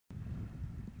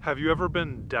Have you ever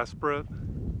been desperate,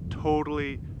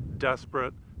 totally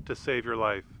desperate to save your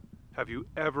life? Have you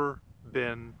ever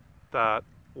been that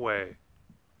way?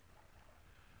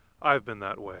 I've been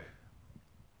that way.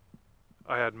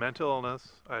 I had mental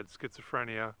illness, I had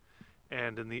schizophrenia,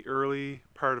 and in the early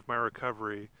part of my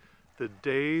recovery, the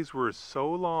days were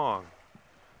so long,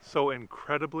 so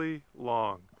incredibly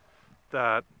long,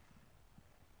 that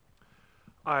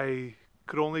I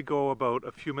could only go about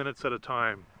a few minutes at a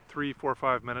time, 3, 4,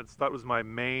 5 minutes. That was my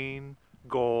main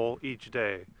goal each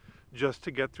day, just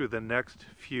to get through the next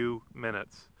few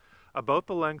minutes. About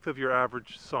the length of your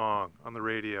average song on the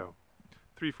radio,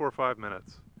 3, 4, 5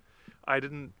 minutes. I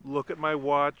didn't look at my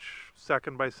watch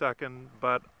second by second,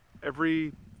 but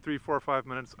every 3, 4, 5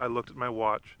 minutes I looked at my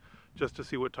watch just to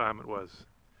see what time it was.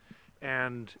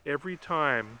 And every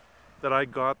time that I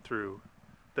got through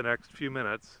the next few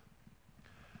minutes,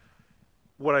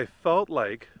 what I felt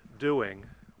like doing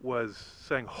was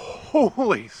saying,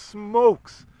 holy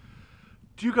smokes,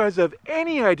 do you guys have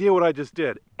any idea what I just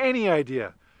did? Any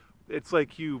idea? It's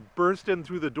like you burst in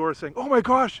through the door saying, oh my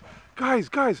gosh,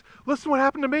 guys, listen to what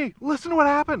happened to me. Listen to what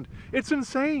happened. It's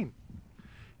insane.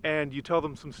 And you tell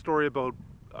them some story about,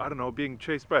 I don't know, being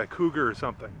chased by a cougar or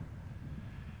something.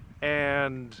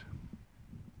 And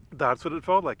that's what it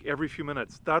felt like every few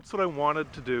minutes. That's what I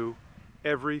wanted to do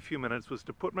every few minutes, was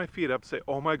to put my feet up, say,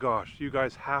 oh my gosh, you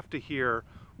guys have to hear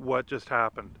what just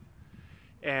happened.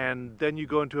 And then you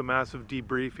go into a massive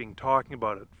debriefing, talking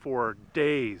about it for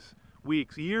days,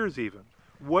 weeks, years even,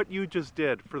 what you just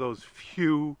did for those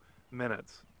few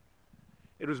minutes.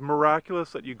 It was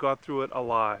miraculous that you got through it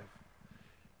alive.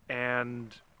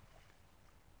 And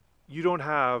you don't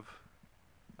have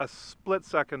a split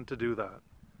second to do that,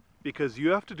 because you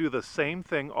have to do the same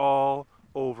thing all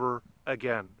over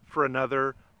again for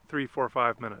another 3, 4,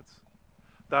 5 minutes.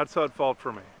 That's how it felt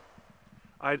for me.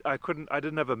 I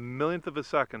didn't have a millionth of a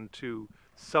second to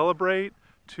celebrate,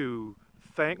 to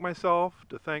thank myself,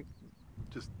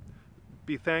 just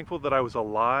be thankful that I was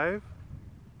alive.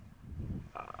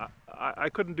 I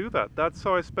couldn't do that. That's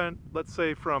how I spent, let's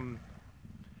say, from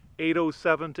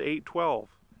 8:07 to 8:12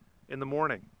 in the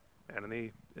morning, and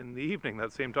in the evening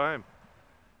that same time.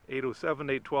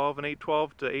 8:07, 8:12, and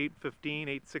 8:12 to 8:15,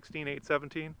 8:16,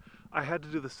 8:17. I had to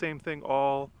do the same thing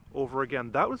all over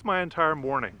again. That was my entire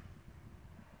morning.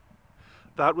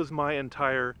 That was my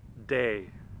entire day.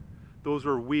 Those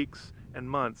were weeks and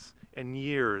months and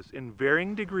years in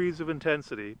varying degrees of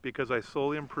intensity, because I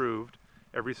slowly improved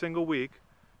every single week.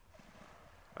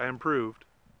 I improved.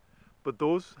 But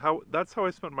that's how I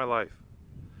spent my life.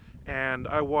 And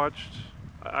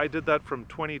I did that from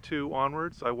 22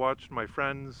 onwards. I watched my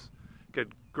friends get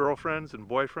girlfriends and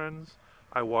boyfriends.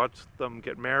 I watched them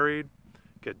get married,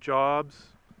 get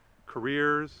jobs,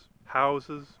 careers,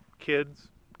 houses, kids,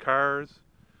 cars.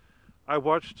 I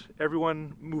watched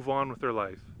everyone move on with their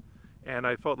life, and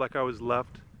I felt like I was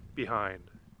left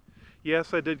behind.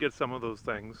 Yes, I did get some of those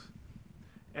things,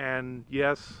 and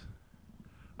yes,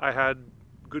 I had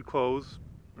good clothes,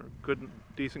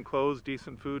 decent clothes,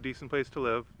 decent food, decent place to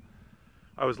live.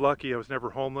 I was lucky. I was never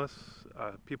homeless.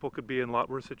 People could be in a lot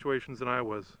worse situations than I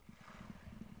was.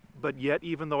 But yet,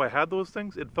 even though I had those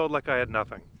things, it felt like I had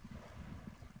nothing.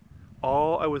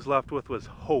 All I was left with was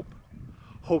hope.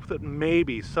 Hope that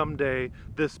maybe someday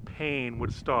this pain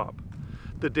would stop.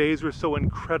 The days were so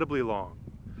incredibly long.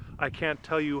 I can't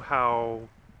tell you how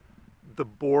the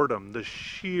boredom, the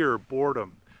sheer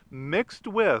boredom, mixed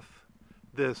with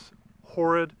this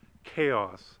horrid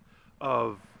chaos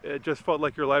of, it just felt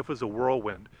like your life was a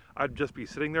whirlwind. I'd just be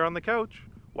sitting there on the couch,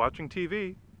 watching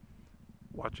TV,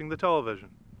 watching the television.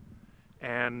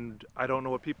 And I don't know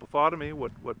what people thought of me,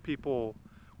 what people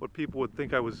would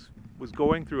think I was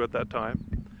going through at that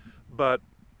time. But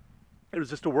it was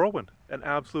just a whirlwind, an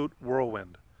absolute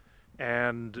whirlwind.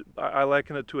 And I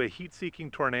liken it to a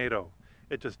heat-seeking tornado.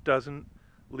 It just doesn't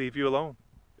leave you alone.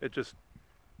 It's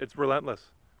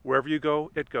relentless. Wherever you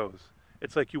go, it goes.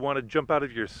 It's like you want to jump out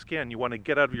of your skin. You want to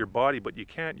get out of your body, but you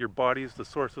can't. Your body is the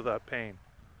source of that pain.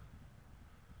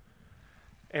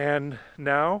 And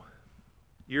now,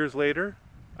 years later,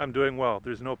 I'm doing well.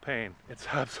 There's no pain. It's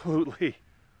absolutely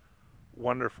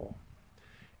wonderful.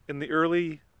 In the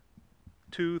early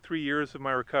 2, 3 years of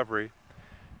my recovery,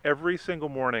 every single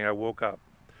morning I woke up.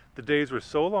 The days were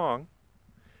so long,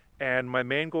 and my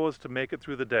main goal is to make it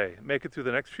through the day, make it through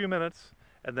the next few minutes,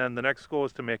 and then the next goal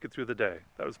is to make it through the day.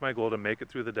 That was my goal, to make it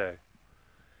through the day.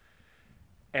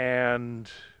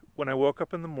 And when I woke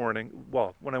up in the morning,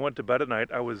 well, when I went to bed at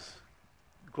night, I was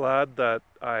glad that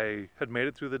I had made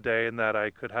it through the day and that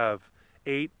I could have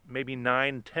 8, maybe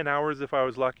 9, 10 hours, if I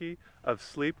was lucky, of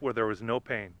sleep where there was no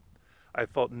pain. I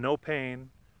felt no pain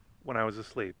when I was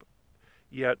asleep.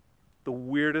 Yet the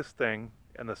weirdest thing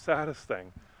and the saddest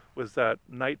thing was that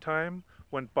nighttime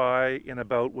went by in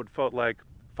about what felt like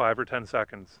 5 or 10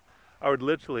 seconds. I would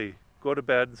literally go to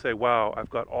bed and say, wow, I've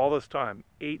got all this time,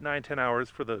 8, 9, 10 hours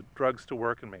for the drugs to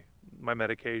work in me, my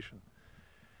medication.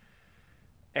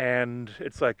 And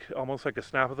it's like almost like a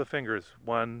snap of the fingers.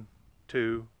 1,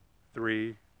 2,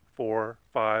 3, 4,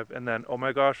 5, and then, oh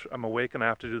my gosh, I'm awake and I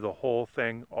have to do the whole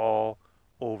thing all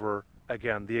over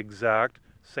again. The exact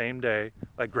same day,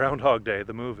 like Groundhog Day,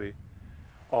 the movie,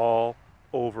 all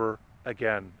over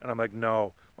again. And I'm like,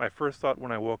 no. My first thought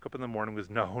when I woke up in the morning was,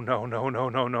 no, no, no, no,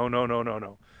 no, no, no, no, no,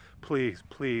 no. Please,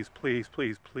 please, please,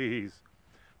 please, please,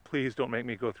 please don't make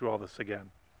me go through all this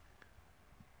again.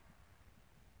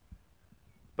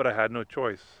 But I had no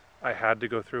choice. I had to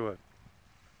go through it.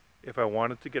 If I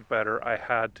wanted to get better, I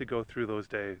had to go through those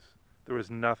days. There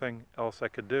was nothing else I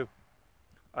could do.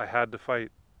 I had to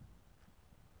fight.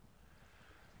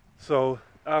 So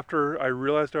after I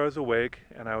realized I was awake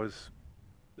and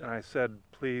I said,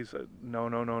 please, no,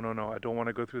 no, no, no, no, I don't want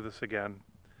to go through this again.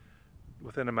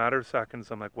 Within a matter of seconds,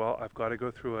 I'm like, well, I've got to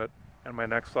go through it. And my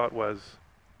next thought was,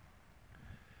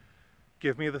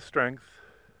 give me the strength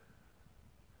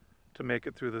to make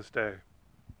it through this day.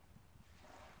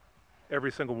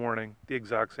 Every single morning, the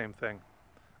exact same thing.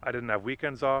 I didn't have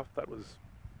weekends off. That was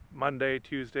Monday,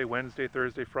 Tuesday, Wednesday,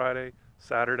 Thursday, Friday,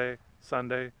 Saturday,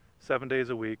 Sunday, 7 days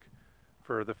a week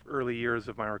for the early years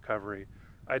of my recovery.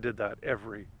 I did that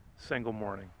every single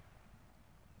morning.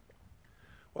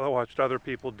 Well, I watched other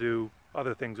people do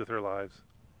other things with their lives,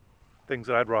 things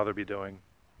that I'd rather be doing.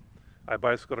 I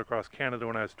bicycled across Canada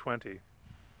when I was 20.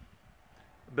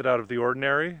 A bit out of the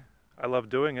ordinary. I loved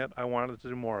doing it. I wanted to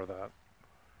do more of that.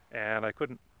 And I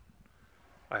couldn't.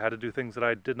 I had to do things that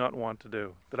I did not want to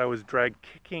do, that I was dragged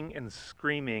kicking and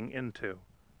screaming into.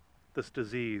 This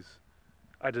disease.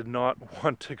 I did not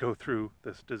want to go through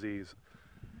this disease.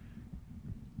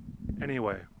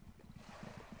 Anyway,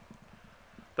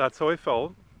 that's how I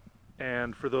felt.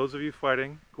 And for those of you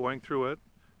fighting, going through it,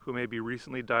 who may be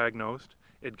recently diagnosed,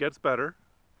 it gets better.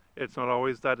 It's not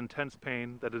always that intense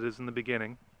pain that it is in the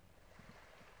beginning.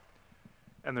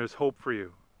 And there's hope for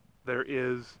you. There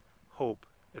is hope.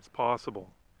 It's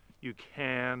possible. You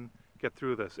can get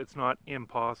through this. It's not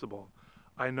impossible.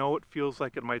 I know it feels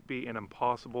like it might be an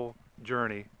impossible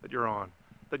journey that you're on,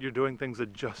 that you're doing things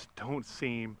that just don't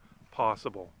seem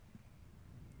possible.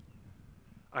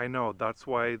 I know. That's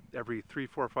why every 3,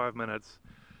 4, 5 minutes,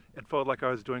 it felt like I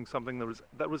was doing something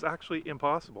that was actually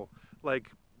impossible,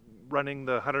 like running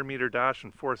the 100-meter dash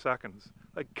in 4 seconds.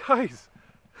 Like, guys,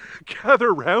 gather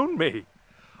around me.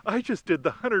 I just did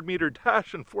the 100-meter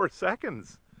dash in 4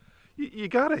 seconds. You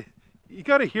gotta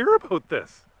hear about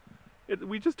this.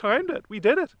 We just timed it. We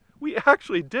did it. We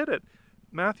actually did it.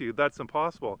 Matthew, that's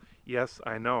impossible. Yes,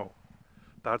 I know.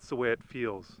 That's the way it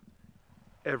feels.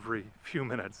 Every few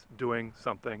minutes doing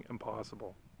something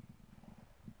impossible.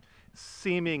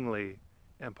 Seemingly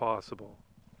impossible.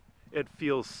 It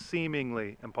feels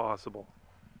seemingly impossible.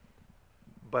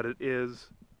 But it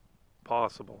is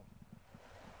possible.